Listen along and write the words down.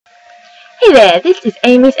Hey there, this is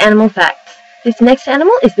Amy's Animal Facts. This next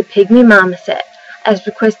animal is the Pygmy marmoset, as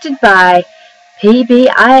requested by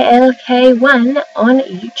PBILK1 on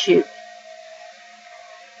YouTube.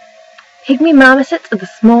 Pygmy marmosets are the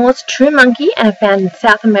smallest true monkey and are found in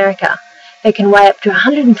South America. They can weigh up to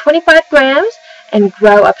 125 grams and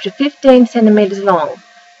grow up to 15 centimeters long.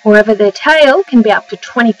 However, their tail can be up to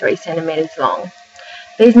 23 centimeters long.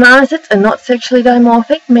 These marmosets are not sexually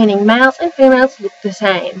dimorphic, meaning males and females look the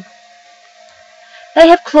same. They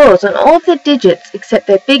have claws on all of their digits except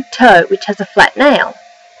their big toe, which has a flat nail.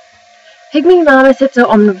 Pygmy marmosets are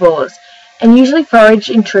omnivores and usually forage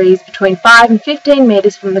in trees between 5 and 15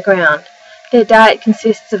 meters from the ground. Their diet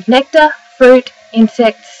consists of nectar, fruit,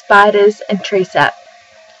 insects, spiders, and tree sap.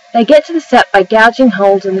 They get to the sap by gouging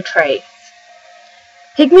holes in the trees.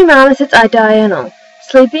 Pygmy marmosets are diurnal,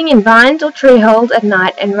 sleeping in vines or tree holes at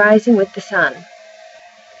night and rising with the sun.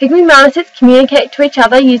 Pygmy marmosets communicate to each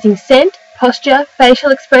other using scent, posture, facial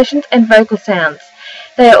expressions, and vocal sounds.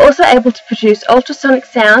 They are also able to produce ultrasonic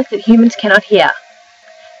sounds that humans cannot hear.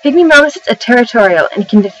 Pygmy marmosets are territorial and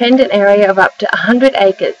can defend an area of up to 100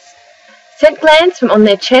 acres. Scent glands from on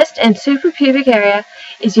their chest and suprapubic area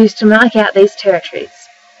is used to mark out these territories.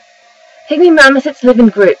 Pygmy marmosets live in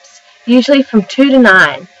groups, usually from 2 to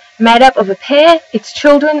 9, made up of a pair, its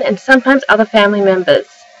children, and sometimes other family members.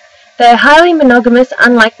 They are highly monogamous,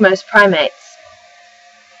 unlike most primates.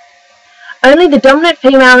 Only the dominant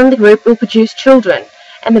female in the group will produce children,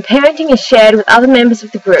 and the parenting is shared with other members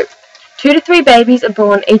of the group. 2 to 3 babies are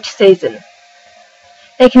born each season.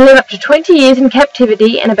 They can live up to 20 years in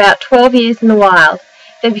captivity and about 12 years in the wild.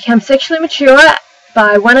 They become sexually mature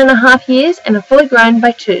by 1.5 years and are fully grown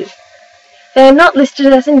by 2. They are not listed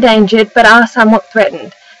as endangered but are somewhat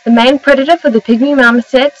threatened. The main predator for the Pygmy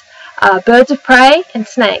marmosets are birds of prey and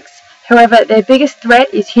snakes. However, their biggest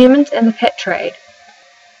threat is humans and the pet trade.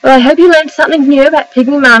 Well, I hope you learned something new about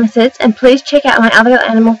Pygmy marmosets, and please check out my other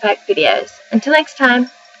animal fact videos. Until next time.